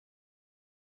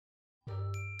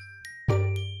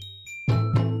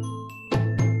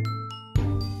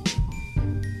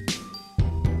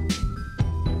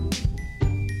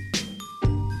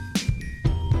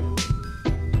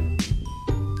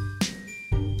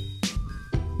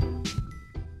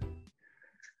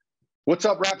What's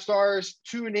up, rap stars?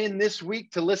 Tune in this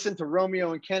week to listen to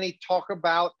Romeo and Kenny talk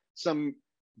about some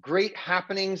great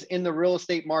happenings in the real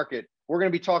estate market. We're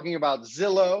going to be talking about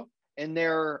Zillow and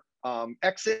their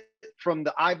exit from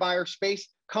the iBuyer space,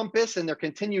 Compass and their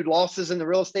continued losses in the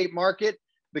real estate market,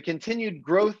 the continued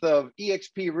growth of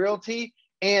EXP Realty,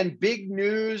 and big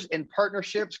news and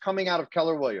partnerships coming out of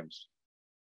Keller Williams.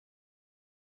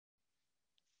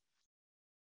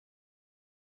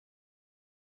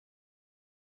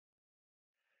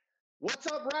 What's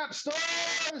up, rap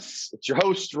stars? It's your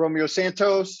host, Romeo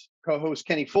Santos, co-host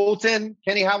Kenny Fulton.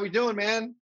 Kenny, how we doing,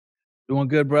 man? Doing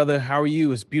good, brother. How are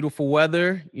you? It's beautiful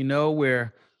weather.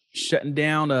 We're shutting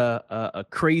down a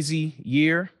crazy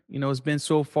year. It's been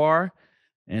so far,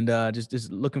 and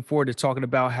just looking forward to talking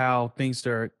about how things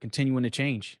are continuing to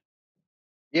change.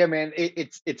 Yeah, man.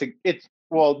 It's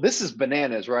well, this is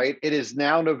bananas, right? It is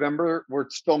now November. We're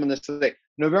filming this today,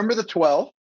 November the 12th,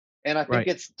 and I think Right,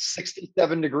 it's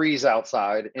 67 degrees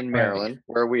outside in right. Maryland,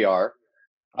 where we are.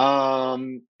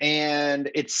 And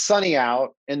it's sunny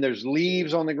out, and there's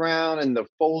leaves on the ground, and the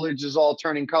foliage is all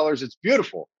turning colors. It's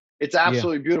beautiful. It's Yeah,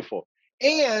 absolutely beautiful.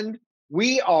 And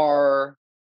we are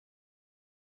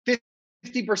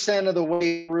 50% of the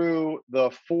way through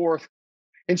the fourth.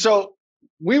 And so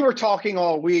we were talking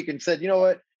all week and said, you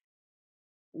know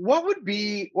what would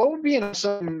be an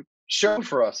awesome show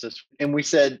for us this, and we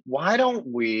said, why don't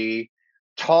we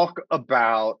talk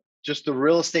about just the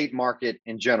real estate market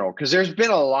in general? Because there's been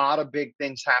a lot of big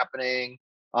things happening.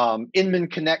 Inman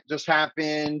Connect just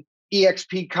happened,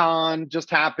 EXP Con just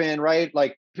happened, right?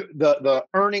 Like the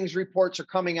earnings reports are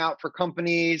coming out for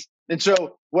companies. And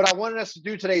so what I wanted us to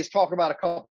do today is talk about a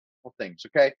couple of things.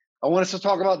 Okay. I want us to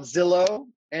talk about Zillow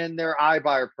and their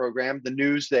iBuyer program, the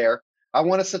news there. I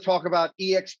want us to talk about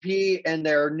EXP and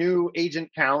their new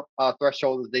agent count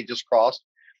threshold that they just crossed.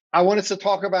 I want us to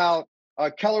talk about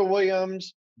Keller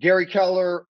Williams, Gary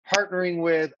Keller partnering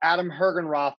with Adam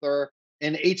Hergenrother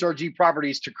and HRG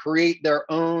Properties to create their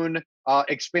own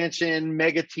expansion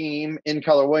mega team in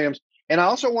Keller Williams. And I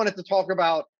also wanted to talk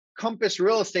about Compass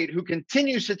Real Estate, who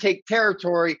continues to take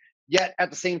territory, yet at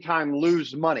the same time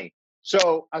lose money.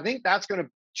 So I think that's going to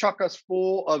chuck us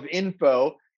full of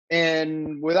info.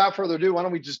 And without further ado, why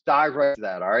don't we just dive right to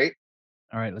that? All right.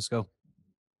 All right, let's go.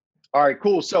 All right,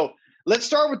 cool. So let's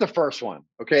start with the first one.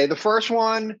 Okay. The first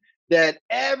one that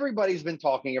everybody's been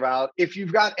talking about. If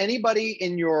you've got anybody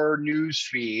in your news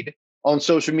feed on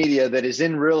social media that is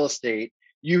in real estate,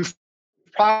 you've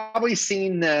probably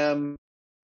seen them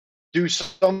do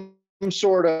some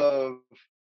sort of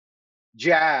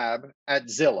jab at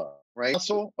Zillow, right?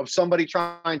 Hustle of somebody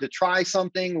trying to try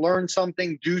something, learn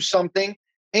something, do something.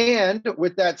 And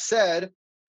with that said,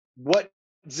 what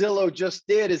Zillow just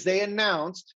did is they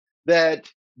announced that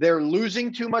they're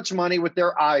losing too much money with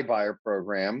their iBuyer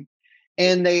program.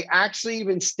 And they actually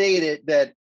even stated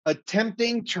that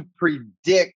attempting to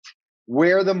predict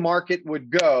where the market would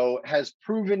go has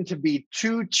proven to be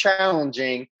too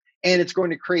challenging, and it's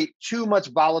going to create too much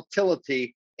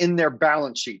volatility in their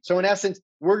balance sheet. So in essence,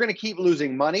 we're going to keep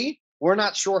losing money. We're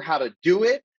not sure how to do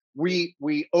it. We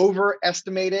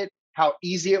overestimated how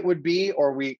easy it would be,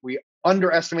 or we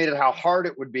underestimated how hard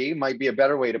it would be, might be a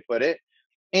better way to put it.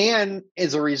 And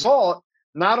as a result,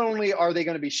 not only are they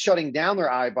going to be shutting down their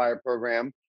iBuyer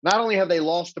program, not only have they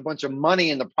lost a bunch of money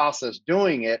in the process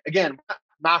doing it, again,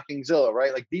 knocking Zillow,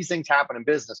 right? Like these things happen in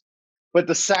business. But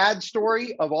the sad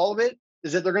story of all of it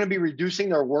is that they're going to be reducing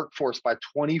their workforce by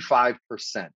 25%.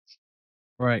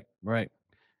 Right, right.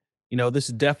 This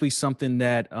is definitely something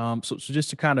that so just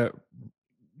to kind of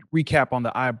recap on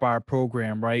the iBuyer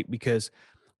program, right? Because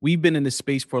we've been in this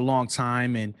space for a long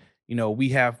time, and we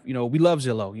love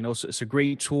Zillow. So it's a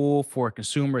great tool for a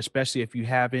consumer, especially if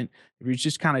you're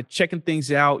just kind of checking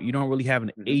things out. You don't really have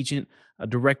an Mhm. agent, a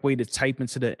direct way to tap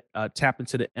into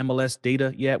the MLS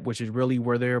data yet, which is really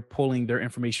where they're pulling their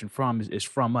information from is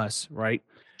from us, right?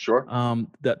 Sure.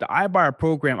 The iBuyer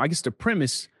program, I guess the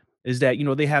premise is that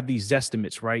they have these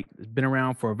estimates, right? It's been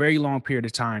around for a very long period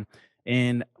of time,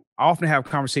 and I often have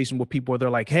conversations with people where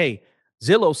they're like, "Hey,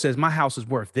 Zillow says my house is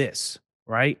worth this,"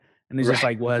 right? And it's just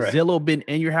Right. like, well, has Right. Zillow been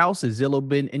in your house? Has Zillow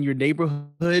been in your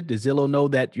neighborhood? Does Zillow know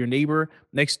that your neighbor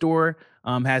next door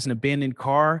has an abandoned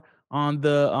car on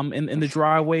the in the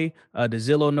driveway? Does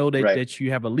Zillow know that Right. that you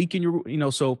have a leak in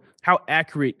your so how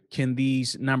accurate can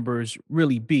these numbers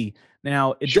really be?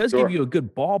 Now, it does give Sure. you a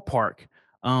good ballpark,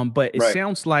 but it Right.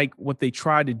 sounds like what they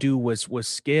tried to do was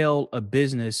scale a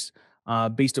business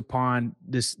based upon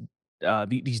these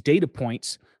data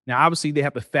points. Now, obviously, they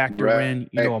have to factor in,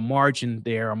 Right. a margin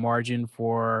there, a margin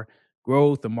for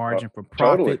growth, a Uh, margin for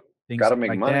totally. profit, things Got to make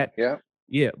like money. that. Yeah.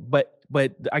 Yeah, but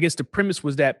but I guess the premise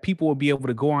was that people will be able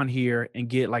to go on here and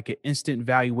get like an instant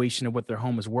valuation of what their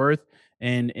home is worth,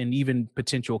 and even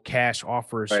potential cash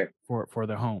offers Right. for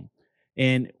their home.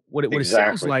 And what it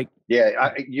sounds Exactly. like,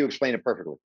 Yeah. You explained it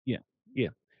perfectly. yeah, yeah.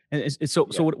 And so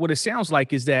Yeah. what it sounds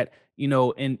like is that,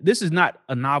 and this is not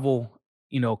a novel,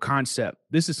 concept.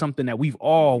 This is something that we've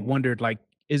all Hmm. wondered, like,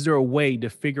 is there a way to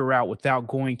figure out without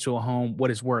going to a home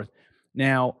what it's worth?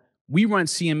 Now, we run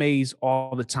CMAs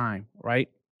all the time, right?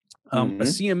 A Hmm.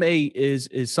 CMA is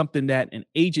something that an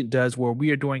agent does where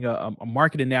we are doing a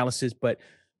market analysis, but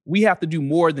we have to do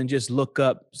more than just look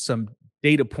up some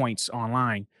data points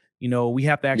online. We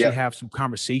have to actually Yep. have some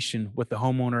conversation with the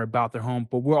homeowner about their home,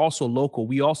 but we're also local.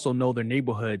 We also know their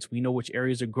neighborhoods. We know which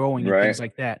areas are growing and things Right.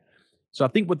 like that. So I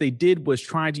think what they did was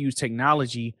trying to use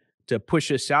technology to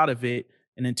push us out of it.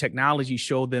 And then technology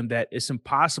showed them that it's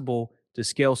impossible to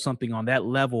scale something on that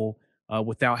level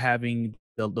without having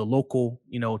the local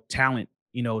talent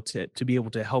to be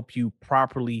able to help you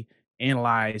properly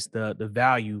analyze the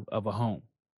value of a home.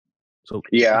 So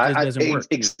it Yeah. just doesn't work.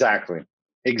 Exactly.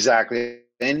 Exactly.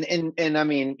 And I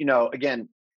mean, again,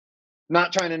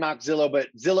 not trying to knock Zillow, but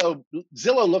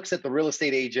Zillow looks at the real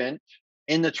estate agent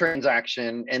in the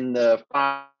transaction and the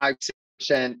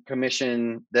 5-6%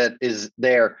 commission that is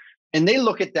there, and they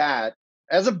look at that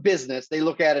as a business. They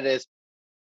look at it as,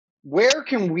 where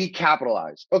can we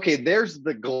capitalize? Okay, there's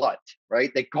the glut,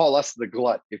 right? They call us the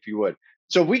glut, if you would.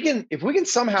 So if we can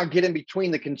somehow get in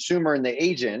between the consumer and the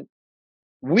agent,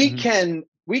 we Mhm.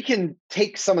 can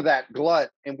take some of that glut,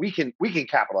 and we can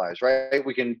capitalize, right?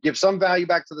 We can give some value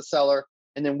back to the seller,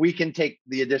 and then we can take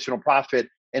the additional profit,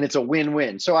 and it's a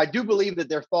win-win. So I do believe that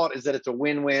their thought is that it's a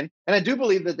win-win, and I do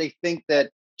believe that they think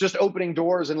that just opening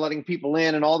doors and letting people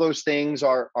in and all those things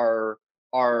are are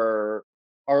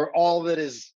all that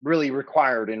is really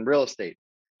required in real estate.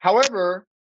 However,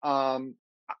 um,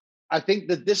 I think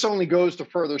that this only goes to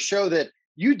further show that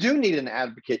you do need an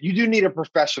advocate. You do need a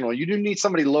professional. You do need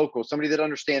somebody local, somebody that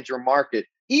understands your market.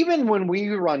 Even when we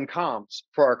run comps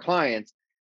for our clients,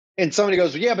 and somebody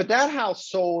goes, yeah, but that house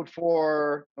sold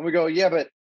for, and we go, yeah, but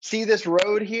see this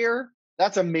road here?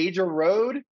 That's a major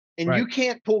road. And you Right.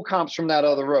 can't pull comps from that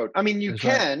other road. I mean, you That's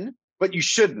right. can, but you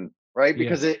shouldn't, right? Yeah.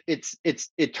 Because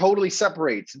it totally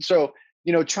separates. And so,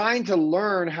 trying to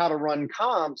learn how to run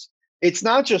comps, it's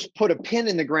not just put a pin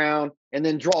in the ground and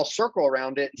then draw a circle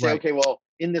around it and say, Right. okay, well,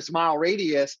 in this mile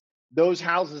radius, those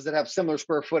houses that have similar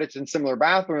square footage and similar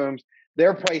bathrooms,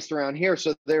 they're priced around here.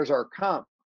 So there's our comp.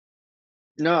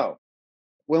 No,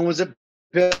 when was it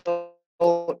built?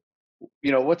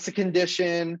 What's the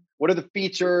condition? What are the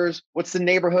features? What's the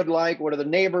neighborhood like? What are the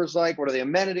neighbors like? What are the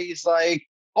amenities like?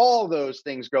 All those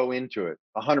things go into it.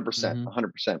 100%, Mhm.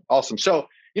 100%. Awesome. So,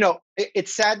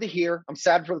 it's sad to hear. I'm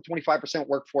sad for the 25%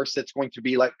 workforce that's going to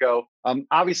be let go.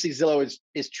 Obviously, Zillow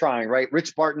is trying, right?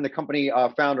 Rich Barton, the company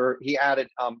founder, he added,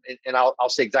 and I'll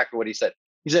say exactly what he said.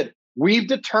 He said, we've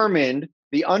determined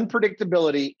the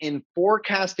unpredictability in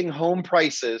forecasting home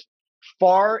prices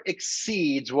far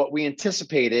exceeds what we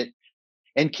anticipated,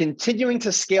 and continuing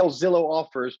to scale Zillow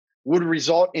offers would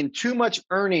result in too much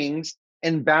earnings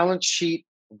and balance sheet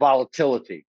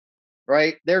volatility,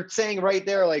 right? They're saying right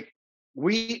there, like,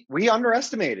 we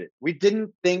underestimated. We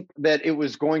didn't think that it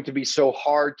was going to be so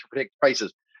hard to predict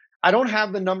prices. I don't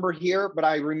have the number here, but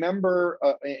I remember,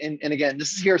 and again,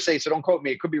 this is hearsay, so don't quote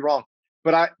me. It could be wrong,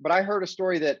 but I heard a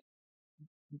story that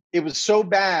it was so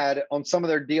bad on some of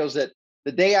their deals that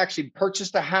they actually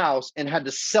purchased a house and had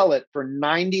to sell it for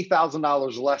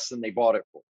 $90,000 less than they bought it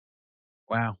for.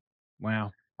 Wow.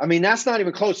 Wow. I mean, that's not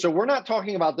even close. So we're not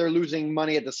talking about they're losing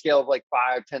money at the scale of like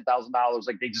 $5,000, $10,000,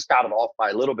 like they just got it off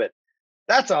by a little bit.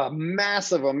 That's a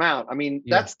massive amount. I mean,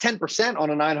 Yeah. that's 10% on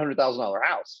a $900,000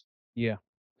 house, Yeah.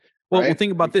 Well, right?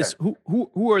 think about Okay. this.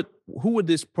 Who would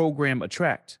this program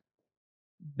attract?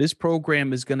 This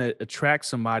program is going to attract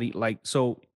somebody like,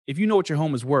 so if you know what your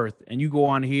home is worth and you go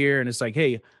on here and it's like,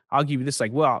 hey, I'll give you this,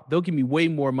 like, well, they'll give me way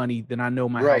more money than I know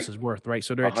my house Right. is worth, right?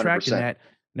 So they're attracting 100%. that,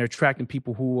 and they're attracting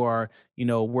people who are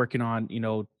working on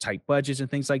tight budgets and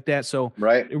things like that. So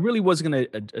Right. it really wasn't going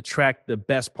to attract the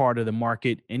best part of the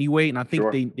market anyway. And I think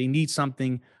Sure. they need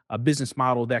something, a business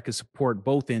model that could support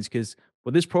both ends, because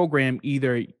for this program,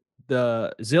 either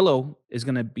the Zillow is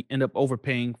going to be end up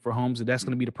overpaying for homes, and that's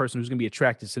going to be the person who's going to be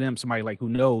attracted to them. Somebody like who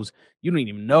knows, you don't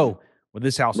even Mhm. know what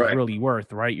this house is Right. really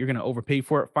worth, right? You're going to overpay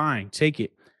for it. Fine, take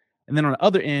it. And then on the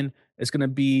other end, it's going to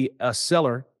be a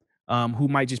seller who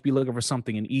might just be looking for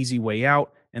something an easy way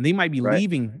out, and they might be Right.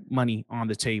 leaving money on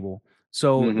the table.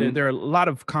 So there, Hmm. there are a lot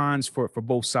of cons for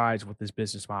both sides with this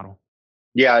business model.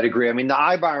 Yeah, I'd agree. I mean, the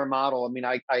iBuyer model, I mean,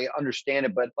 I understand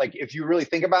it, but like if you really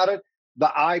think about it, the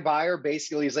iBuyer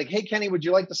basically is like, hey, Kenny, would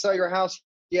you like to sell your house?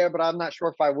 Yeah, but I'm not sure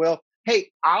if I will.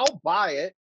 Hey, I'll buy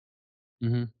it.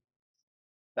 Hmm.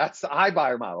 That's the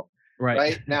iBuyer model, Right.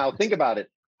 right? Now, think about it.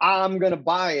 I'm going to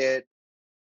buy it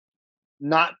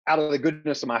not out of the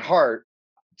goodness of my heart.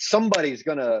 Somebody's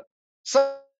going to,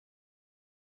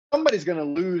 somebody's going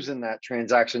to lose in that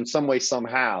transaction some way,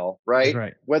 somehow, That's right?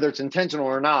 right. Whether it's intentional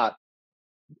or not,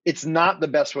 it's not the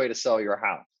best way to sell your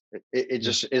house. It Yeah.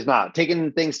 just is not.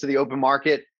 Taking things to the open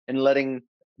market and letting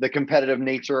the competitive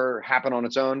nature happen on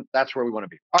its own, that's where we want to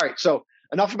be. All right. So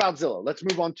enough about Zillow. Let's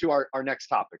move on to our next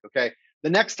topic. Okay. The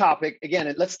next topic,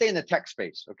 again, let's stay in the tech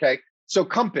space. Okay. So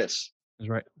Compass, That's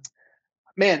right.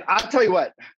 man, I'll tell you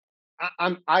what,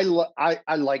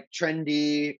 I like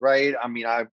trendy, right? I mean,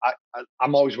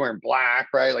 I'm always wearing black,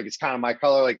 right? Like it's kind of my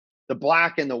color, like the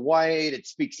black and the white. It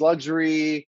speaks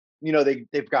luxury. You know,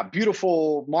 they've got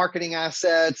beautiful marketing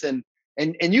assets, and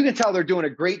you can tell they're doing a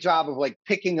great job of like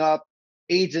picking up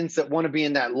agents that want to be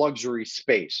in that luxury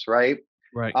space, right?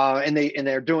 Right.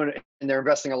 They're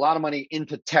investing a lot of money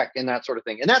into tech and that sort of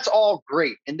thing, and that's all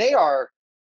great. And they are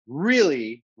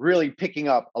really, really picking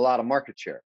up a lot of market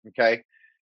share. Okay.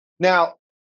 Now,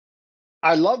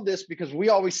 I love this because we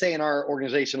always say in our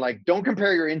organization, like, don't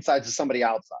compare your insides to somebody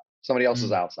else's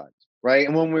Mm. outsides, right?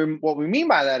 And what we mean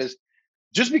by that is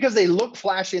just because they look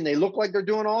flashy and they look like they're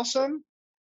doing awesome,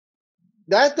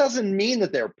 that doesn't mean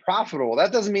that they're profitable.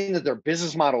 That doesn't mean that their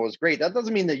business model is great. That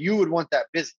doesn't mean that you would want that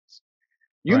business.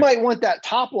 You Right. might want that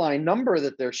top line number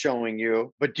that they're showing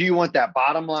you, but do you want that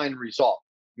bottom line result?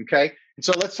 Okay. And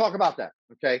so let's talk about that.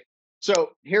 Okay.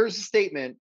 So here's a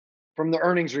statement from the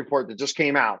earnings report that just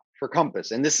came out for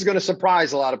Compass. And this is going to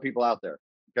surprise a lot of people out there.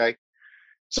 Okay.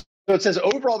 So it says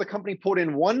overall, the company pulled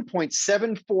in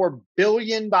 $1.74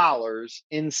 billion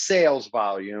in sales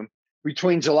volume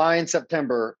between July and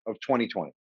September of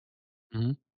 2020.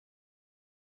 Hmm.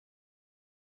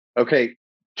 Okay.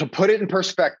 To put it in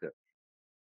perspective,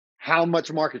 how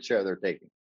much market share they're taking.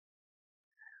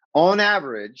 On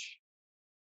average,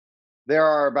 there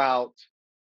are about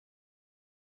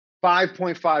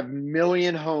 5.5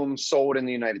 million homes sold in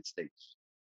the United States.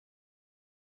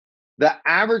 The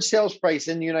average sales price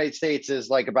in the United States is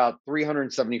like about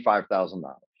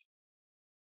 $375,000.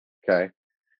 Okay.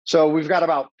 So we've got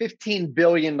about $15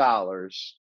 billion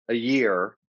a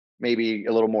year, maybe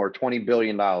a little more, $20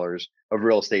 billion of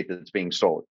real estate that's being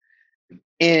sold.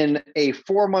 In a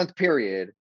 4-month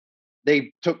period,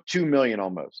 they took 2 million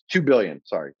almost, 2 billion,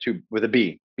 sorry, two with a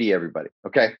B, everybody.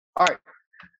 Okay. All right.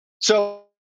 So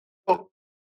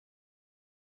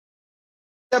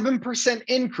 7%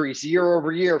 increase year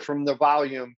over year from the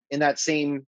volume in that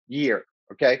same year.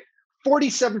 Okay.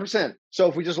 47%. So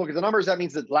if we just look at the numbers, that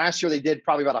means that last year they did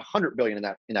probably about 100 billion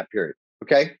in that period.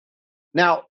 Okay.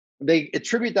 Now they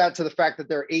attribute that to the fact that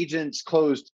their agents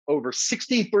closed over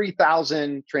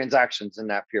 63,000 transactions in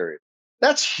that period.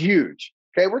 That's huge.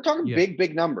 Okay. We're talking Yeah.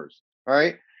 big numbers. All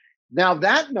right. Now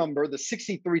that number, the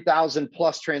 63,000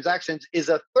 plus transactions, is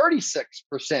a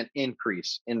 36%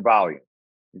 increase in volume.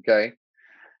 Okay.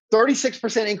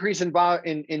 36% increase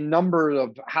in number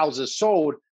of houses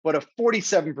sold, but a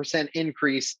 47%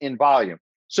 increase in volume.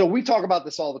 So we talk about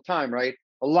this all the time, right?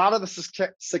 A lot of the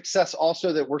success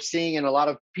also that we're seeing and a lot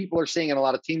of people are seeing and a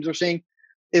lot of teams are seeing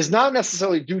is not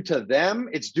necessarily due to them,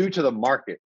 it's due to the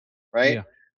market, right? Yeah.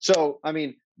 So, I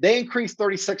mean, they increased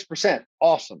 36%,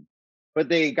 awesome. But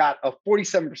they got a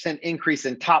 47% increase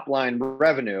in top line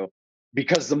revenue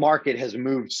because the market has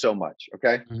moved so much,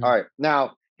 okay? Hmm. All right.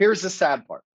 Now, here's the sad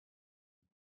part.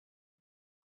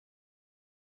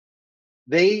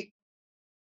 They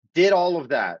did all of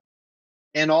that.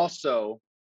 And also,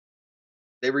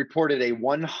 they reported a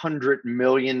 $100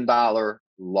 million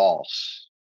loss,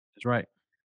 That's right.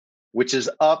 which is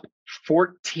up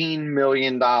 $14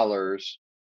 million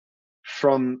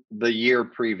from the year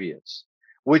previous,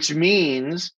 which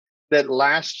means that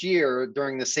last year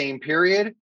during the same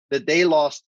period that they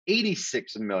lost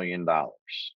 $86 million.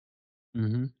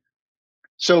 Hmm.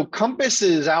 So Compass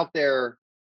is out there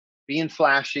being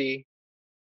flashy,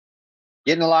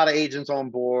 getting a lot of agents on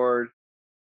board.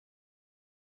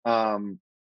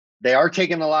 They are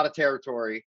taking a lot of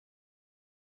territory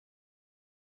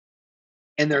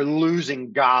and they're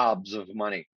losing gobs of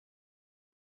money.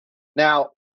 Now,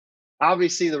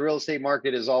 obviously, the real estate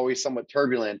market is always somewhat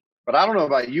turbulent, but I don't know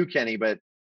about you, Kenny, but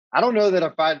I don't know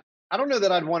that I don't know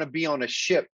that I'd want to be on a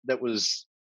ship that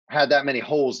had that many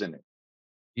holes in it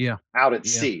Yeah. out at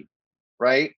Yeah. sea,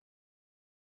 right?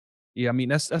 Yeah. I mean,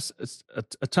 that's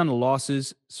a ton of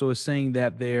losses. So it's saying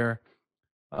that their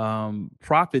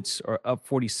profits are up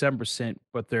 47%,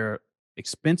 but their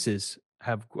expenses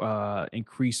have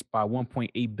increased by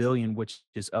 1.8 billion, which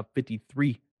is up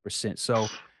 53%. So,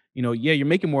 yeah, you're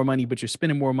making more money, but you're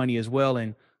spending more money as well.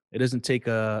 And it doesn't take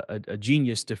a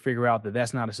genius to figure out that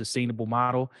that's not a sustainable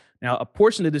model. Now, a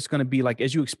portion of this is going to be like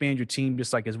as you expand your team,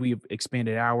 just like as we've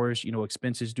expanded ours,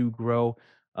 expenses do grow.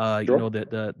 Sure.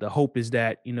 The hope is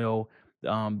that,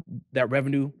 um, that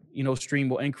revenue, stream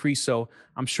will increase. So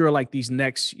I'm sure like these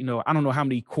next, I don't know how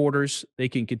many quarters they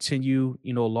can continue,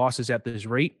 losses at this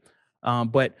rate.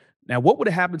 But now what would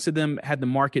have happened to them had the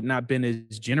market not been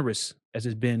as generous as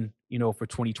it's been, for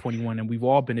 2021? And we've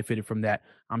all benefited from that.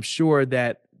 I'm sure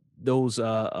that those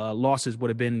losses would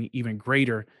have been even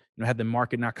greater, had the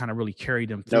market not kind of really carried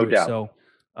them No through it. doubt. So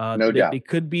No they doubt.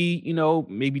 could be,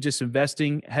 maybe just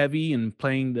investing heavy and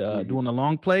playing Mhm. doing the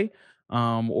long play.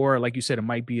 Or like you said, it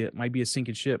might be a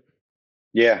sinking ship.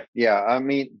 Yeah. Yeah. I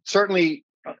mean, certainly,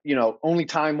 only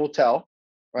time will tell,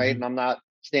 right? Mhm. And I'm not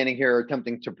standing here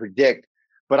attempting to predict,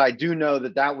 but I do know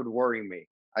that that would worry me.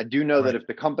 I do know that Right. if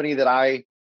the company that I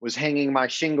was hanging my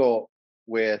shingle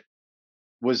with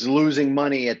was losing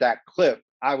money at that clip,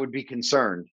 I would be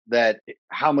concerned that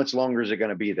how much longer is it going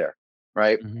to be there,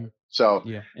 right? Mhm. So,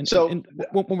 Yeah, so and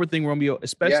one more thing, Romeo, yeah.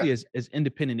 especially as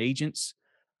independent agents,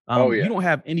 Oh you yeah. don't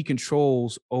have any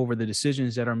controls over the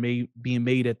decisions that are being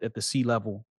made at the C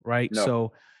level, right? No.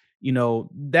 So,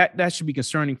 that should be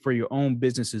concerning for your own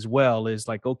business as well. Is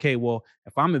like, okay, well,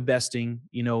 if I'm investing,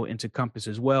 into Compass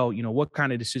as well, what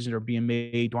kind of decisions are being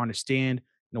made? Do I understand,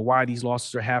 why these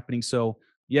losses are happening? So,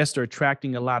 yes, they're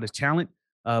attracting a lot of talent,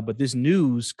 but this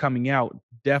news coming out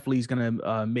definitely is going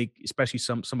to make, especially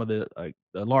some of the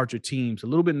larger teams, a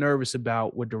little bit nervous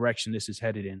about what direction this is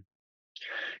headed in.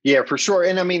 Yeah, for sure.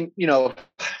 And I mean,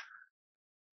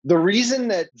 the reason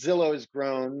that Zillow has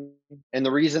grown and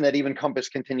the reason that even Compass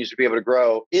continues to be able to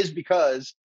grow is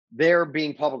because they're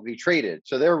being publicly traded.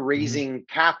 So they're Mhm. raising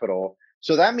capital.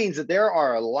 So that means that there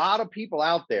are a lot of people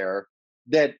out there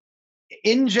that,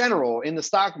 in general, in the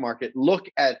stock market, look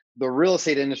at the real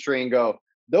estate industry and go,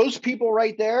 those people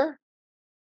right there,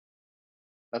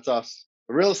 that's us.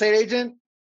 The real estate agent,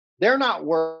 they're not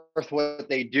worth what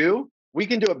they do. We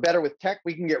can do it better with tech.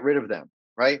 We can get rid of them,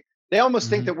 right? They almost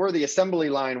think Mhm. that we're the assembly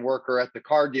line worker at the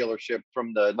car dealership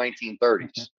from the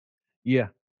 1930s. Yeah.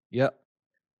 Yep.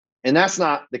 And that's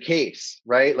not the case,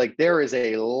 right? Like there is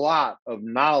a lot of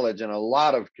knowledge and a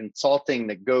lot of consulting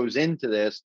that goes into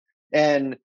this.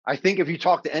 And I think if you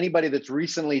talk to anybody that's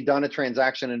recently done a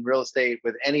transaction in real estate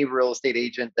with any real estate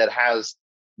agent that has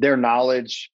their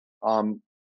knowledge um,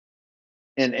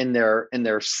 in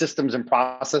their systems and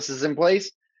processes in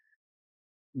place,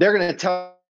 they're going to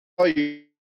tell you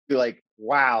like,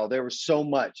 wow, there was so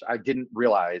much I didn't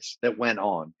realize that went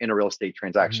on in a real estate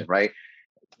transaction, Mhm. right?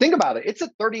 Think about it. It's a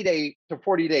 30-day to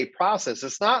 40-day process.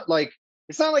 It's not like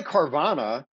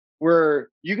Carvana where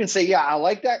you can say, yeah, I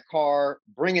like that car,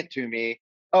 bring it to me.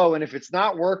 Oh, and if it's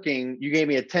not working, you gave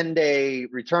me a 10-day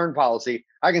return policy,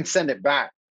 I can send it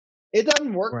back. It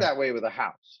doesn't work Right. that way with a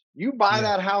house. You buy Yeah.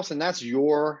 that house and that's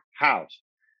your house,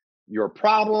 your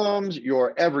problems,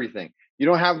 your everything. You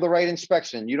don't have the right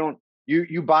inspection.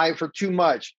 You buy it for too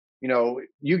much.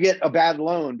 You get a bad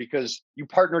loan because you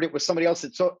partnered it with somebody else.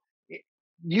 So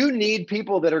you need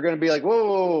people that are going to be like, whoa,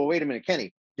 whoa, whoa, wait a minute,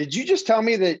 Kenny. Did you just tell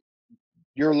me that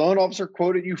your loan officer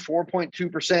quoted you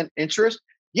 4.2% interest?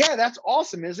 Yeah, that's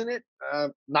awesome, isn't it?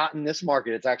 Not in this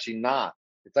market. It's actually not.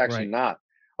 It's actually Right. not.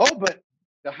 Oh, but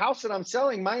the house that I'm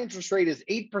selling, my interest rate is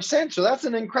 8%. So that's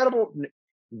an incredible.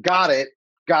 Got it.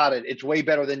 Got it. It's way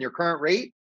better than your current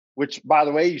rate, which by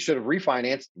the way, you should have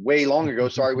refinanced way long ago.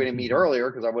 Sorry we didn't meet earlier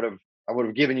because I would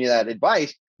have given you that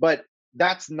advice. But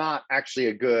that's not actually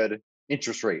a good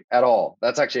interest rate at all.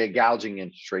 That's actually a gouging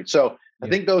interest rate. So I Yeah.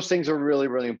 think those things are really,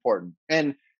 really important.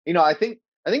 And I think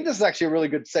this is actually a really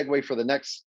good segue for the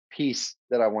next piece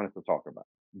that I wanted to talk about.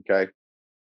 Okay.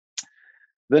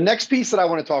 The next piece that I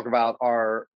want to talk about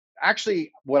are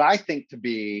actually what I think to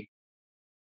be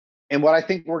and what I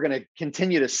think we're going to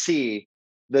continue to see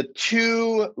the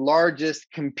two largest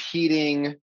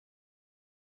competing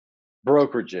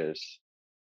brokerages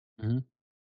Mhm.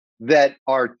 that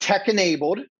are tech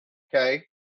enabled, okay, That's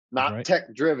not right.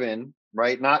 tech driven,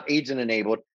 right? Not agent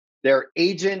enabled. They're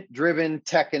agent driven,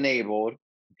 tech enabled,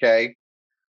 okay?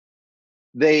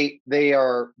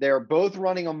 They're both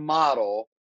running a model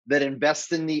that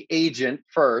invests in the agent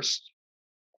first,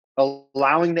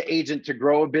 allowing the agent to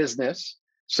grow a business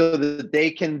so that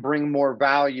they can bring more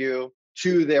value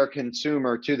to their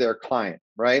consumer, to their client,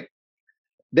 right?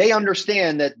 They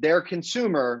understand that their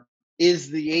consumer is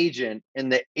the agent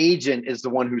and the agent is the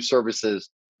one who services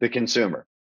the consumer.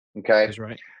 Okay. That's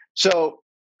right. So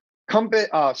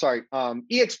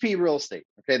EXP Real Estate.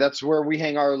 Okay, that's where we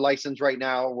hang our license right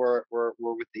now. We're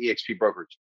with the EXP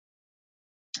brokerage.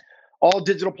 All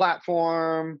digital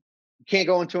platform. You can't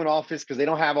go into an office because they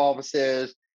don't have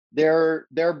offices. Their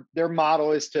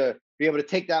model is to be able to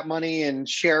take that money and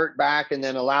share it back, and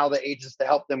then allow the agents to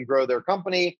help them grow their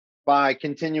company by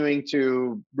continuing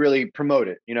to really promote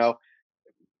it.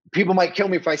 People might kill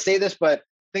me if I say this, but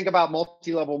think about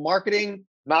multi-level marketing.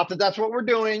 Not that that's what we're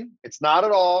doing. It's not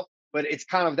at all, but it's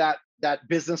kind of that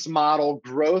business model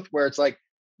growth where it's like,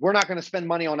 we're not going to spend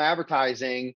money on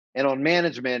advertising and on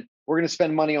management. We're going to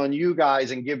spend money on you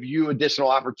guys and give you additional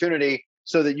opportunity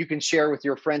so that you can share with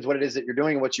your friends what it is that you're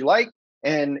doing and what you like.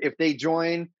 And if they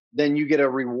join, then you get a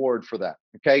reward for that.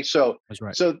 Okay. So That's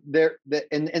right. So they've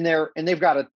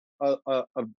got a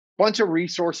bunch of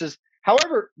resources.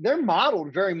 However, they're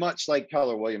modeled very much like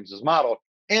Keller Williams is modeled.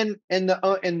 And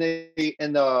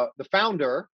the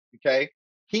founder, okay,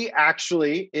 he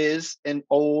actually is an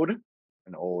old,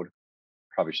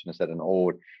 probably shouldn't have said an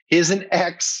old. He's an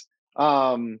ex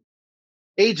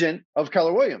agent of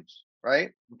Keller Williams,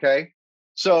 right? Okay.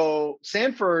 So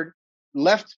Sanford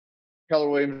left Keller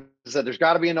Williams and said, there's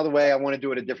got to be another way. I want to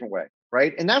do it a different way,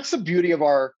 right? And that's the beauty of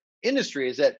our industry,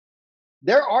 is that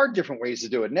there are different ways to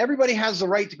do it. And everybody has the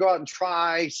right to go out and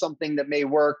try something that may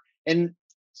work. And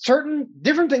certain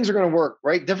different things are going to work,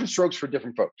 right? Different strokes for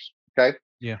different folks. Okay.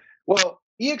 Yeah. Well,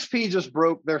 EXP just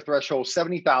broke their threshold,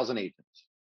 70,000 agents.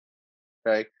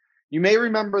 Okay. You may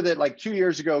remember that like 2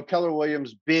 years ago, Keller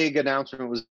Williams' big announcement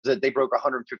was that they broke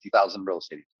 150,000 real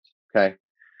estate agents. Okay.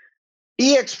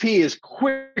 EXP is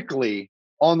quickly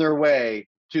on their way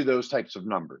to those types of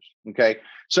numbers. Okay.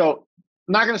 So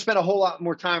I'm not going to spend a whole lot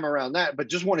more time around that, but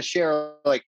just want to share,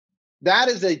 like, that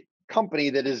is a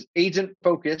company that is agent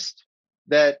focused,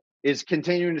 that is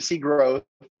continuing to see growth.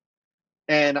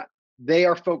 And they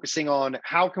are focusing on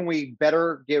how can we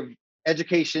better give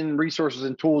education, resources,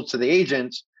 and tools to the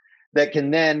agents that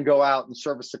can then go out and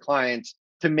service the clients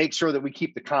to make sure that we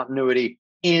keep the continuity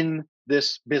in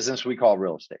this business we call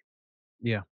real estate.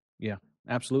 Yeah. Yeah.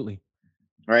 Absolutely.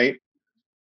 Right.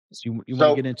 So you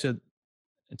want to get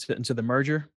into the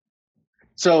merger?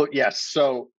 So yes.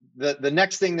 So the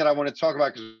next thing that I want to talk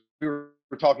about, because we were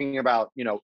talking about,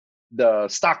 the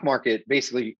stock market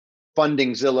basically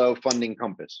funding Zillow, funding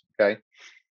Compass. Okay.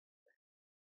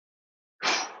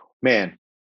 Man,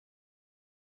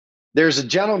 there's a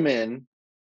gentleman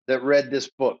that read this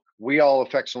book. We all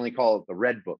affectionately call it the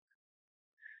Red Book.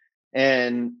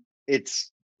 And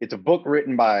it's a book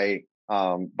written by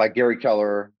Gary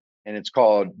Keller, and it's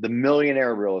called The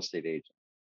Millionaire Real Estate Agent.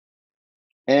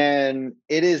 And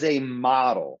it is a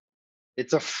model.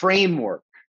 It's a framework.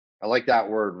 I like that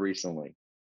word recently,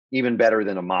 even better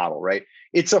than a model, right?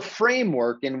 It's a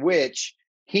framework in which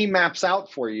he maps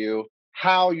out for you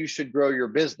how you should grow your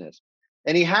business.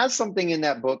 And he has something in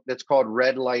that book that's called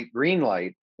red light, green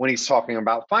light when he's talking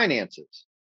about finances.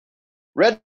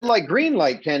 Red light, green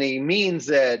light, Kenny, means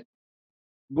that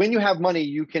when you have money,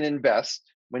 you can invest.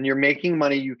 When you're making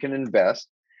money, you can invest.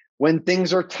 When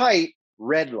things are tight,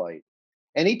 red light.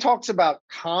 And he talks about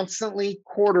constantly,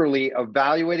 quarterly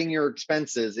evaluating your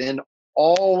expenses and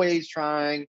always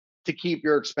trying to keep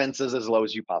your expenses as low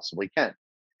as you possibly can.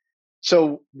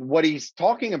 So what he's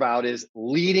talking about is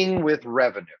leading with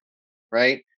revenue,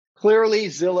 right? Clearly,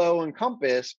 Zillow and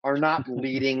Compass are not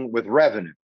leading with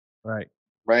revenue.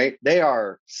 Right? They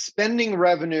are spending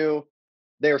revenue.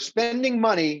 They're spending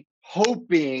money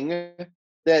hoping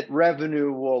that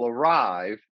revenue will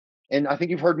arrive. And I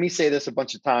think you've heard me say this a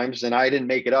bunch of times, and I didn't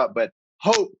make it up, but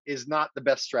hope is not the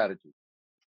best strategy.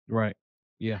 Right.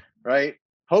 Yeah. Right?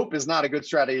 Hope is not a good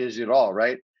strategy at all,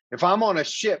 right? If I'm on a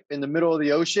ship in the middle of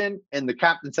the ocean and the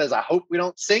captain says, I hope we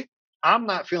don't sink, I'm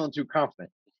not feeling too confident.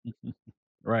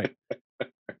 Right. All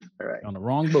right. On the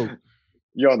wrong boat.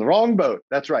 You're on the wrong boat.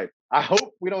 That's right. I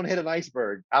hope we don't hit an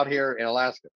iceberg out here in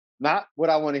Alaska. Not what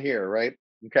I want to hear, right?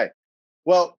 Okay.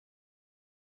 Well,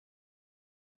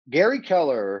 Gary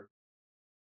Keller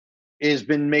has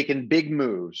been making big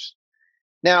moves.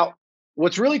 Now,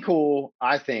 what's really cool,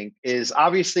 I think, is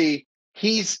obviously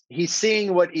he's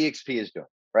seeing what EXP is doing,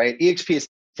 right? EXP is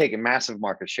taking massive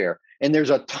market share, and there's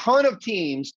a ton of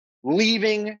teams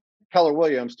leaving Keller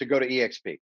Williams to go to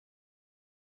EXP.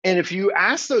 And if you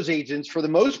ask those agents, for the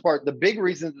most part, the big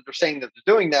reason that they're saying that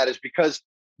they're doing that is because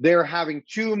they're having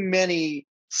too many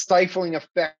stifling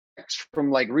effects from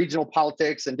like regional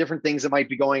politics and different things that might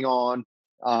be going on.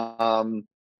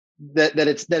 That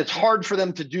it's hard for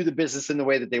them to do the business in the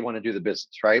way that they want to do the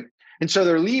business, right? And so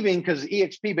they're leaving because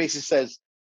EXP basically says,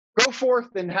 go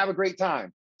forth and have a great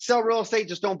time. Sell real estate,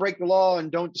 just don't break the law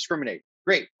and don't discriminate.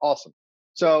 Great, awesome.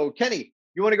 So Kenny,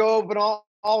 You want to go open all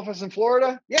office in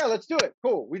Florida? Yeah, let's do it.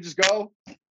 Cool. We just go,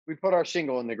 we put our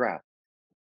shingle in the ground.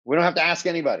 We don't have to ask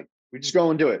anybody. We just go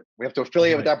and do it. We have to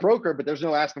affiliate with that broker, but there's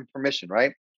no asking permission,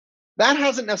 right? That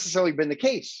hasn't necessarily been the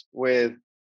case with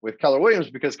Keller Williams,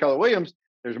 because Keller Williams,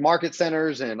 there's market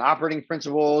centers and operating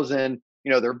principles, and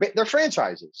they're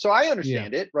franchises. So I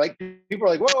understand it, right? People are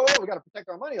like, whoa, we got to protect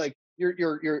our money. Like you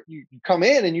come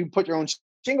in and you put your own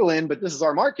shingle in, but this is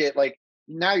our market. Like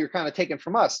now you're kind of taken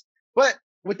from us. But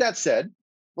with that said,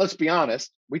 let's be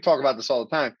honest. We talk about this all the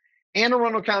time. Anne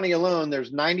Arundel County alone,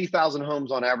 there's 90,000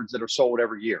 homes on average that are sold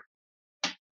every year.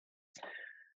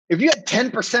 If you had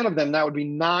 10% of them, that would be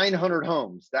 900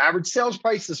 homes. The average sales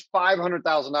price is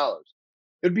 $500,000.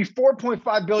 It would be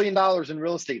 $4.5 billion in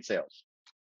real estate sales.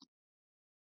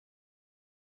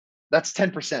 That's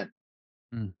 10%.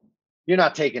 You're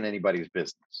not taking anybody's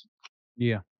business.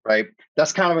 Yeah. Right.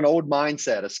 That's kind of an old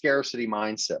mindset, a scarcity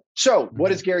mindset. So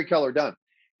what has Gary Keller done?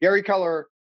 Gary Keller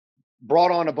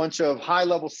brought on a bunch of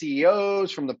high-level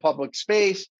CEOs from the public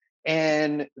space,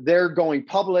 and they're going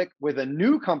public with a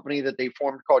new company that they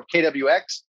formed called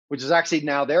KWX, which is actually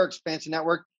now their expansion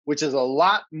network, which is a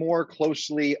lot more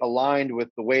closely aligned with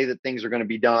the way that things are going to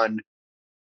be done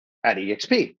at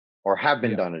EXP, or have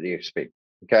been done at EXP.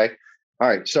 Okay. All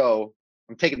right. So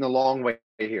I'm taking the long way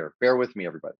here. Bear with me,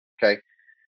 everybody. Okay.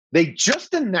 They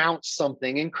just announced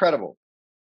something incredible.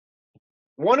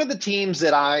 One of the teams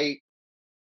that I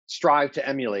strive to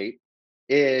emulate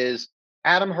is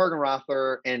Adam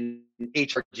Hergenrother and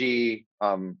HRG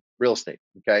Real Estate.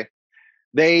 Okay.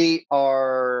 They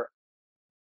are,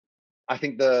 I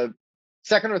think, the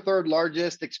second or third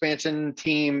largest expansion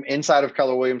team inside of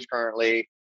Keller Williams currently.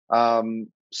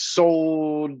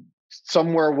 Sold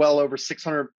somewhere well over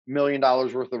 $600 million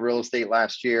worth of real estate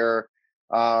last year.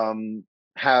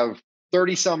 Have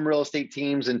 30 some real estate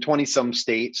teams in 20 some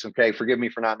states. Okay. Forgive me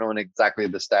for not knowing exactly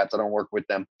the stats. I don't work with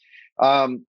them.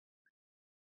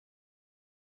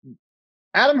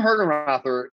 Adam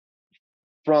Hergenrother,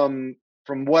 from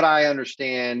what I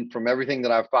understand, from everything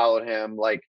that I've followed him,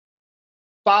 like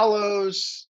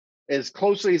follows as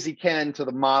closely as he can to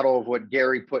the model of what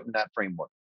Gary put in that framework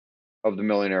of the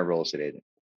millionaire real estate agent.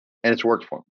 And it's worked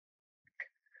for him.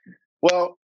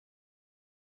 Well,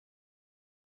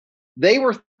 they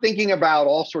were thinking about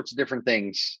all sorts of different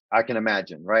things, I can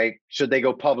imagine, right? Should they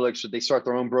go public? Should they start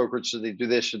their own brokerage? Should they do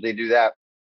this? Should they do that?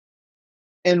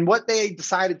 And what they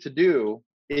decided to do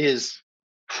is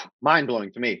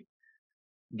mind-blowing to me.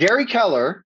 Gary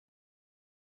Keller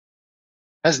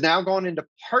has now gone into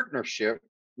partnership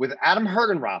with Adam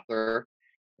Hergenrother,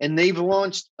 and they've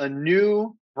launched a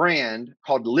new brand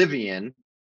called Livian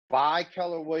by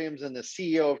Keller Williams and the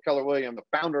CEO of Keller Williams,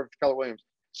 the founder of Keller Williams,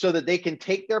 so that they can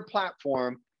take their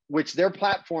platform, which their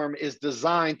platform is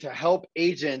designed to help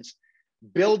agents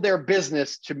build their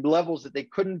business to levels that they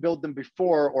couldn't build them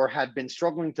before, or had been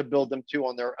struggling to build them to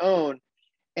on their own,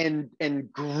 and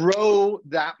grow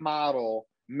that model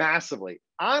massively.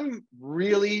 I'm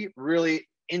really, really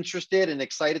interested and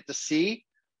excited to see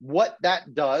what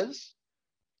that does,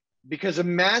 because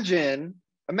imagine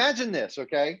this,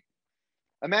 okay?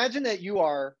 Imagine that you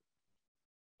are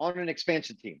on an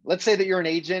expansion team. Let's say that you're an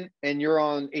agent and you're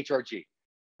on HRG,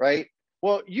 right?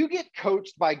 Well, you get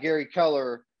coached by Gary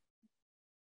Keller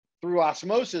through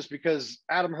osmosis, because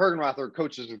Adam Hergenrother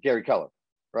coaches with Gary Keller,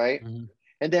 right?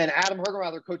 And then Adam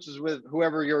Hergenrother coaches with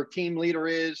whoever your team leader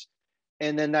is,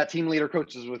 and then that team leader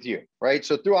coaches with you, right?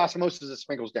 So through osmosis, it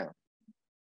sprinkles down.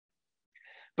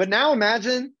 But now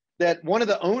imagine that one of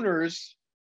the owners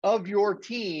of your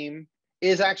team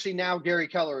is actually now Gary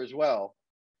Keller as well.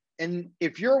 And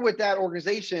if you're with that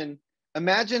organization,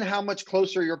 imagine how much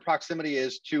closer your proximity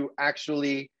is to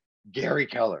actually Gary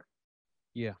Keller.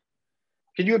 Yeah.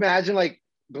 Can you imagine, like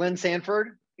Glenn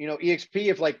Sanford, EXP,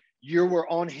 if like you were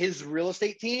on his real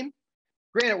estate team?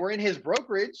 Granted, we're in his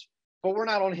brokerage, but we're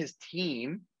not on his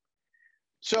team.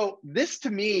 So this to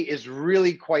me is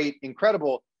really quite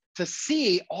incredible to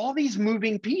see all these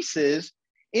moving pieces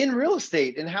in real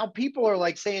estate, and how people are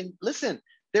like saying, listen,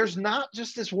 there's not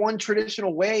just this one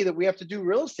traditional way that we have to do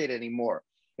real estate anymore.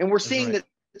 And we're seeing that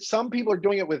some people are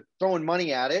doing it with throwing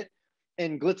money at it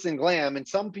and glitz and glam, and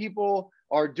some people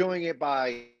are doing it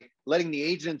by letting the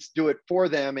agents do it for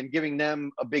them and giving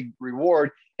them a big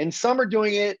reward. And some are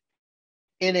doing it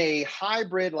in a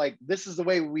hybrid, like this is the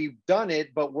way we've done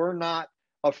it, but we're not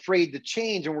afraid to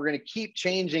change, and we're going to keep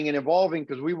changing and evolving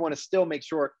because we want to still make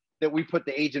sure that we put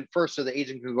the agent first so the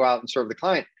agent can go out and serve the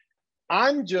client.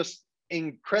 I'm just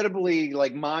incredibly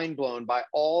like mind blown by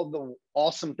all the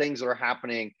awesome things that are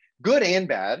happening, good and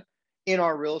bad, in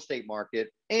our real estate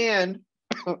market. And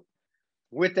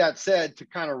with that said, to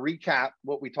kind of recap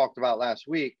what we talked about last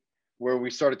week, where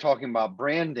we started talking about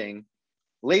branding,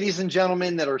 ladies and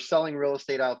gentlemen that are selling real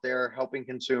estate out there, helping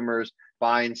consumers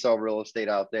buy and sell real estate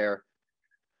out there,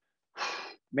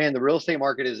 man, the real estate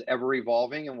market is ever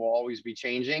evolving and will always be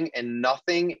changing, and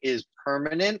nothing is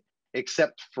permanent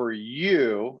except for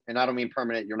you. And I don't mean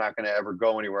permanent, you're not going to ever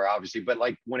go anywhere, obviously, but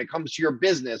like when it comes to your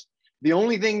business, the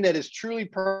only thing that is truly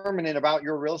permanent about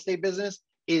your real estate business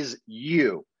is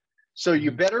you. So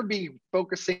you better be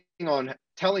focusing on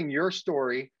telling your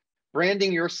story,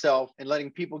 branding yourself, and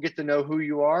letting people get to know who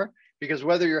you are. Because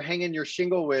whether you're hanging your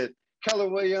shingle with Keller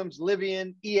Williams,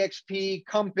 Livian, EXP,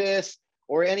 Compass,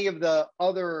 or any of the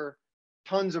other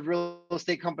tons of real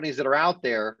estate companies that are out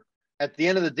there, at the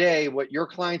end of the day, what your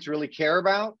clients really care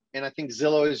about, and I think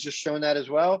Zillow has just shown that as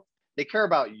well, they care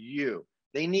about you.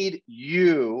 They need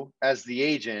you as the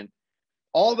agent.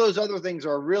 All those other things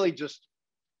are really just,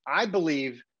 I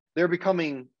believe, they're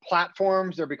becoming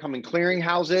platforms, they're becoming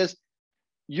clearinghouses.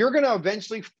 You're going to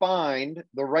eventually find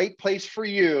the right place for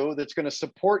you that's going to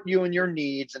support you and your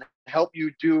needs and help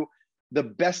you do the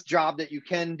best job that you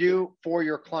can do for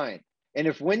your client. And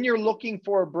if when you're looking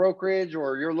for a brokerage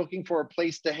or you're looking for a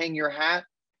place to hang your hat,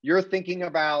 you're thinking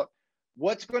about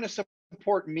what's going to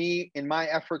support me in my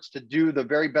efforts to do the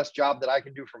very best job that I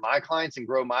can do for my clients and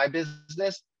grow my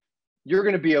business, you're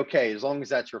going to be okay as long as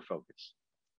that's your focus.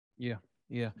 Yeah.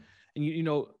 Yeah. And you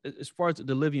know, as far as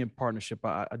the Livian partnership,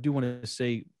 I do want to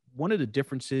say one of the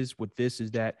differences with this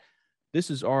is that this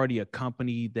is already a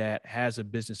company that has a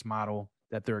business model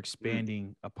that they're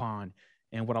expanding upon.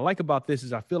 And what I like about this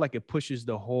is I feel like it pushes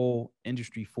the whole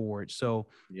industry forward. So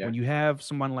when you have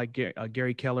someone like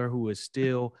Gary Keller, who is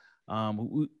still,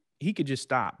 he could just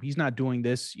stop. He's not doing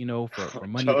this, you know, for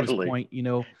money at this point. You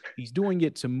know, he's doing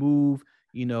it to move,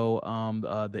 you know,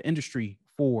 the industry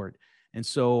forward. And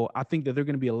so I think that there are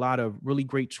going to be a lot of really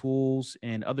great tools,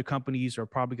 and other companies are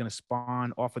probably going to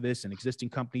spawn off of this, and existing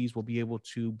companies will be able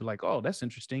to be like, oh, that's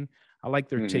interesting. I like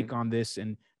their take on this,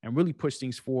 and really push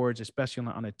things forwards, especially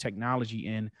on a technology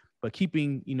end, but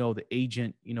keeping, you know, the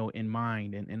agent, you know, in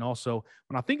mind. And also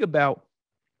when I think about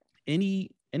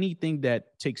anything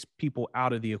that takes people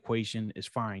out of the equation is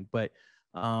fine. But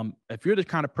if you're the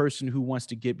kind of person who wants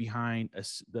to get behind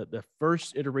the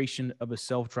first iteration of a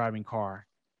self-driving car,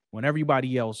 when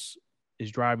everybody else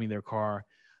is driving their car,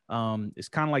 it's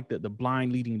kind of like the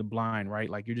blind leading the blind, right?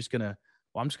 Like you're just gonna,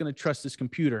 well, I'm just gonna trust this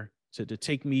computer to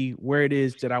take me where it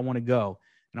is that I want to go.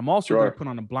 And I'm also going to put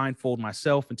on a blindfold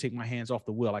myself and take my hands off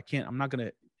the wheel. I'm not going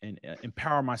to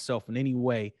empower myself in any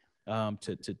way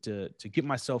to get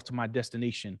myself to my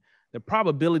destination. The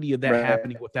probability of that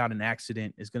happening without an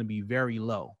accident is going to be very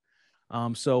low.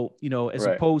 So, you know, as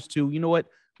opposed to, you know what,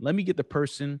 let me get the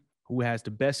person who has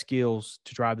the best skills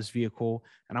to drive this vehicle.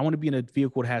 And I want to be in a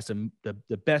vehicle that has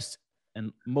the best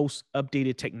and most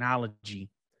updated technology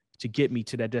to get me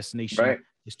to that destination.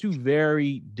 It's two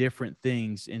very different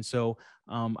things. And so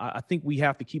I think we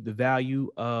have to keep the value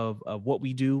of what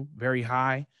we do very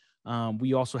high.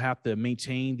 We also have to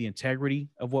maintain the integrity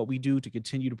of what we do to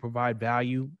continue to provide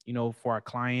value, you know, for our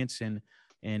clients and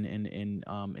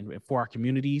for our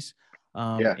communities.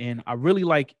 And I really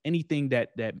like anything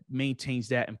that maintains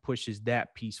that and pushes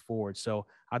that piece forward. So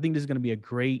I think this is going to be a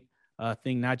great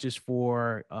thing, not just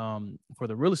for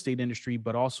the real estate industry,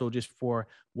 but also just for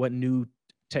what new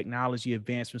technology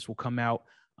advancements will come out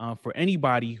for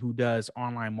anybody who does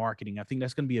online marketing. I think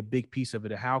that's going to be a big piece of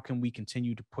it. How can we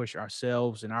continue to push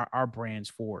ourselves and our brands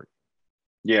forward?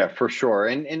 Yeah, for sure.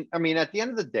 And I mean, at the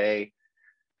end of the day,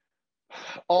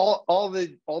 all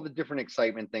the different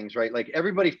excitement things, right? Like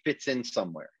everybody fits in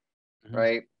somewhere,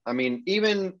 right? I mean,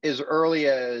 even as early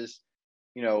as,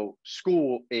 you know,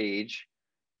 school age,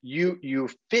 you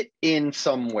fit in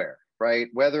somewhere, right?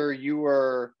 Whether you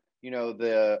were, you know,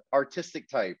 the artistic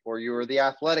type, or you were the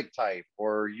athletic type,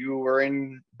 or you were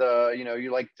in the, you know,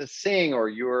 you like to sing, or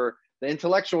you were the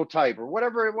intellectual type, or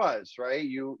whatever it was, right?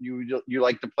 You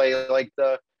like to play like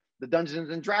the Dungeons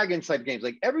and Dragons type games.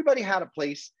 Like everybody had a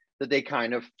place that they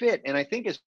kind of fit. And I think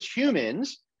as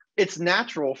humans, it's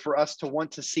natural for us to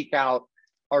want to seek out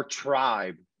our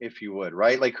tribe, if you would,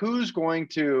 right? Like who's going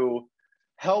to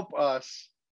help us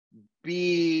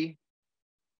be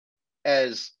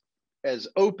as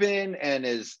open and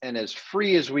as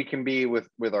free as we can be with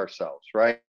ourselves,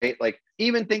 right? Like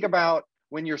even think about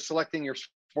when you're selecting your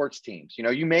sports teams. You know,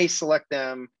 you may select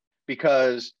them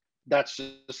because that's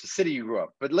just the city you grew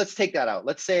up. But let's take that out.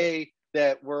 Let's say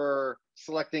that we're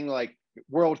selecting like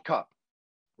World Cup,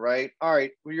 right? All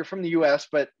right, well, you're from the US,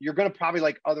 but you're going to probably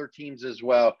like other teams as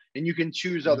well. And you can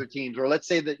choose other teams. Or let's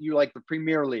say that you like the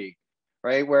Premier League,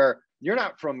 right? Where you're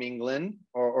not from England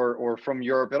or from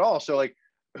Europe at all. So like,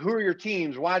 who are your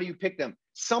teams? Why do you pick them?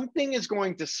 Something is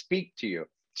going to speak to you.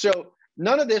 So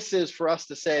none of this is for us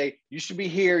to say, you should be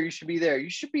here, you should be there. You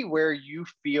should be where you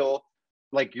feel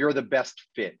like you're the best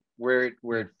fit, where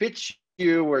it fits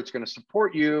you, where it's going to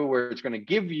support you, where it's going to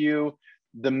give you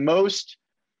the most,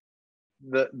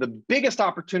 the biggest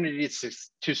opportunity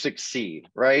to succeed,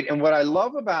 right? And what I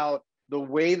love about the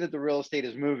way that the real estate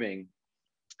is moving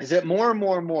is that more and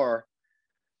more and more,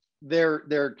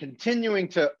 they're continuing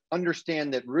to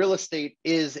understand that real estate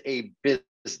is a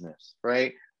business,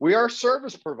 right? We are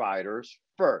service providers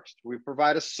first. We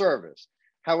provide a service.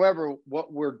 However,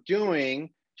 what we're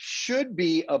doing should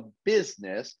be a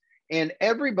business, and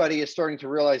everybody is starting to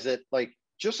realize that, like,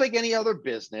 just like any other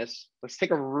business, let's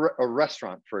take a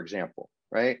restaurant, for example,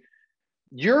 right?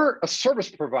 You're a service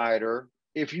provider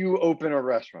if you open a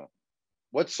restaurant.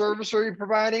 What service are you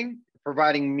providing?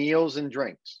 Providing meals and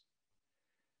drinks.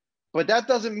 But that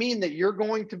doesn't mean that you're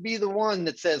going to be the one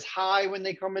that says hi when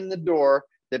they come in the door,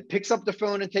 that picks up the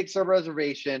phone and takes their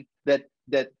reservation, that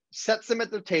sets them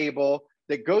at the table,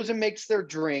 that goes and makes their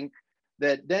drink,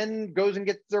 that then goes and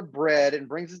gets their bread and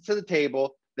brings it to the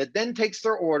table, that then takes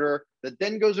their order, that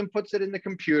then goes and puts it in the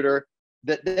computer,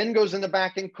 that then goes in the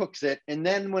back and cooks it, and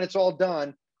then when it's all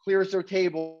done, clears their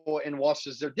table and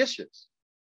washes their dishes.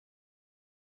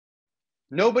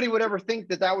 Nobody would ever think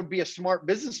that that would be a smart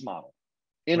business model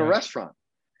in a restaurant.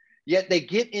 Yet they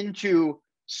get into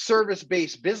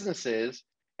service-based businesses,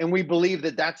 and we believe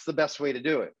that that's the best way to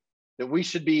do it, that we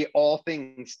should be all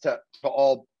things to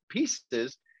all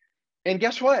pieces. And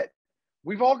guess what?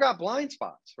 We've all got blind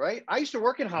spots, right? I used to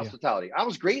work in hospitality. I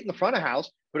was great in the front of house,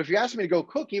 but if you asked me to go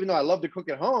cook, even though I love to cook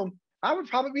at home, I would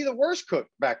probably be the worst cook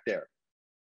back there,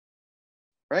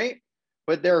 right?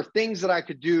 But there are things that I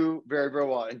could do very, very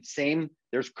well. And same,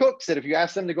 there's cooks that if you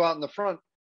ask them to go out in the front,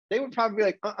 they would probably be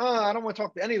like, I don't want to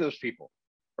talk to any of those people,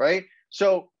 right?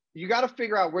 So you got to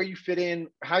figure out where you fit in,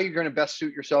 how you're going to best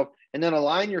suit yourself, and then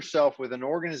align yourself with an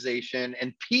organization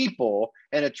and people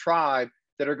and a tribe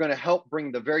that are going to help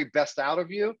bring the very best out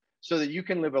of you so that you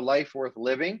can live a life worth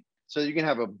living, so that you can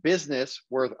have a business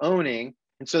worth owning,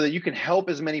 and so that you can help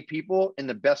as many people in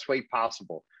the best way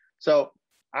possible. So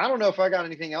I don't know if I got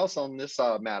anything else on this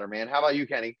matter, man. How about you,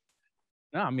 Kenny?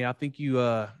 No, I mean, I think you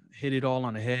hit it all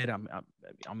on the head.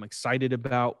 I'm excited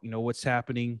about, what's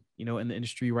happening, in the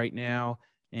industry right now.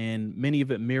 And many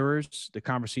of it mirrors the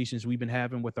conversations we've been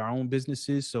having with our own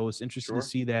businesses. So it's interesting to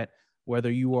see that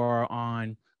whether you are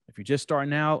on, if you're just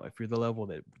starting out, if you're the level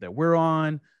that we're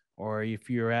on, or if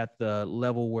you're at the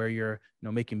level where you're,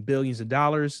 making billions of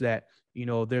dollars, that,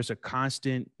 there's a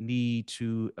constant need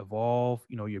to evolve,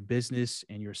 your business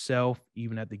and yourself,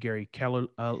 even at the Gary Keller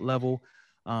level.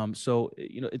 So,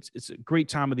 it's a great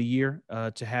time of the year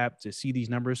to see these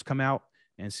numbers come out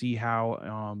and see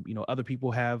how, other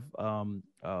people have,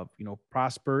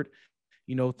 prospered,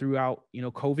 throughout,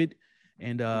 COVID.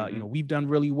 And, we've done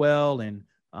really well. And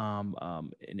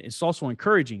it's also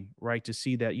encouraging, right, to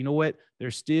see that, what,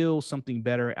 there's still something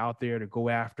better out there to go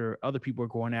after. Other people are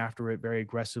going after it very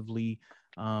aggressively.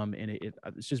 And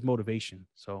it's just motivation.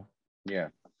 So, yeah,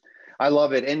 I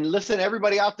love it. And listen,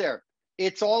 everybody out there,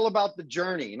 it's all about the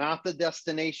journey, not the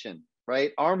destination,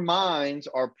 right? Our minds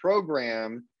are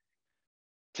programmed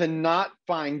to not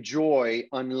find joy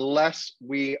unless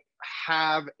we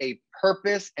have a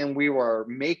purpose and we are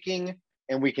making,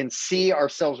 and we can see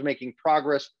ourselves making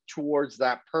progress towards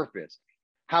that purpose.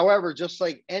 However, just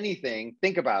like anything,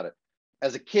 think about it.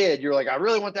 As a kid, you're like, I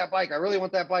really want that bike. I really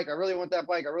want that bike. I really want that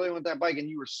bike. I really want that bike. And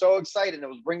you were so excited. And it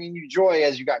was bringing you joy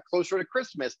as you got closer to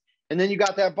Christmas. And then you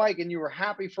got that bike and you were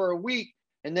happy for a week.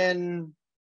 And then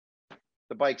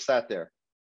the bike sat there.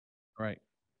 Right.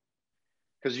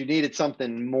 Because you needed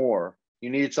something more. You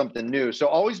needed something new. So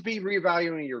always be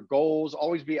reevaluating your goals,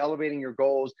 always be elevating your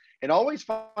goals, and always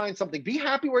find something. Be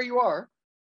happy where you are.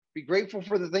 Be grateful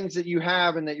for the things that you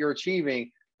have and that you're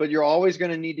achieving, but you're always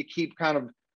going to need to keep kind of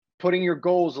putting your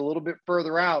goals a little bit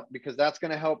further out, because that's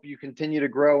going to help you continue to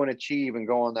grow and achieve and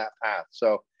go on that path.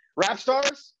 So rap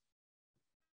stars,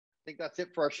 I think that's it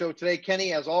for our show today.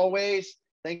 Kenny, as always,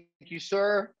 thank you,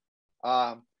 sir.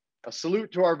 A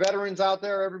salute to our veterans out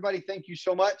there, everybody. Thank you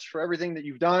so much for everything that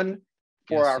you've done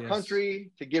for our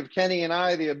country, to give Kenny and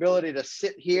I the ability to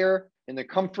sit here in the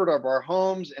comfort of our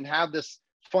homes and have this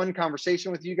fun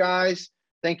conversation with you guys.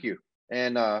 Thank you.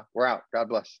 And we're out. God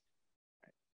bless.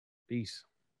 Peace.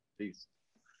 Peace.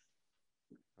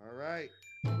 All right.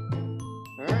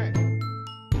 All right.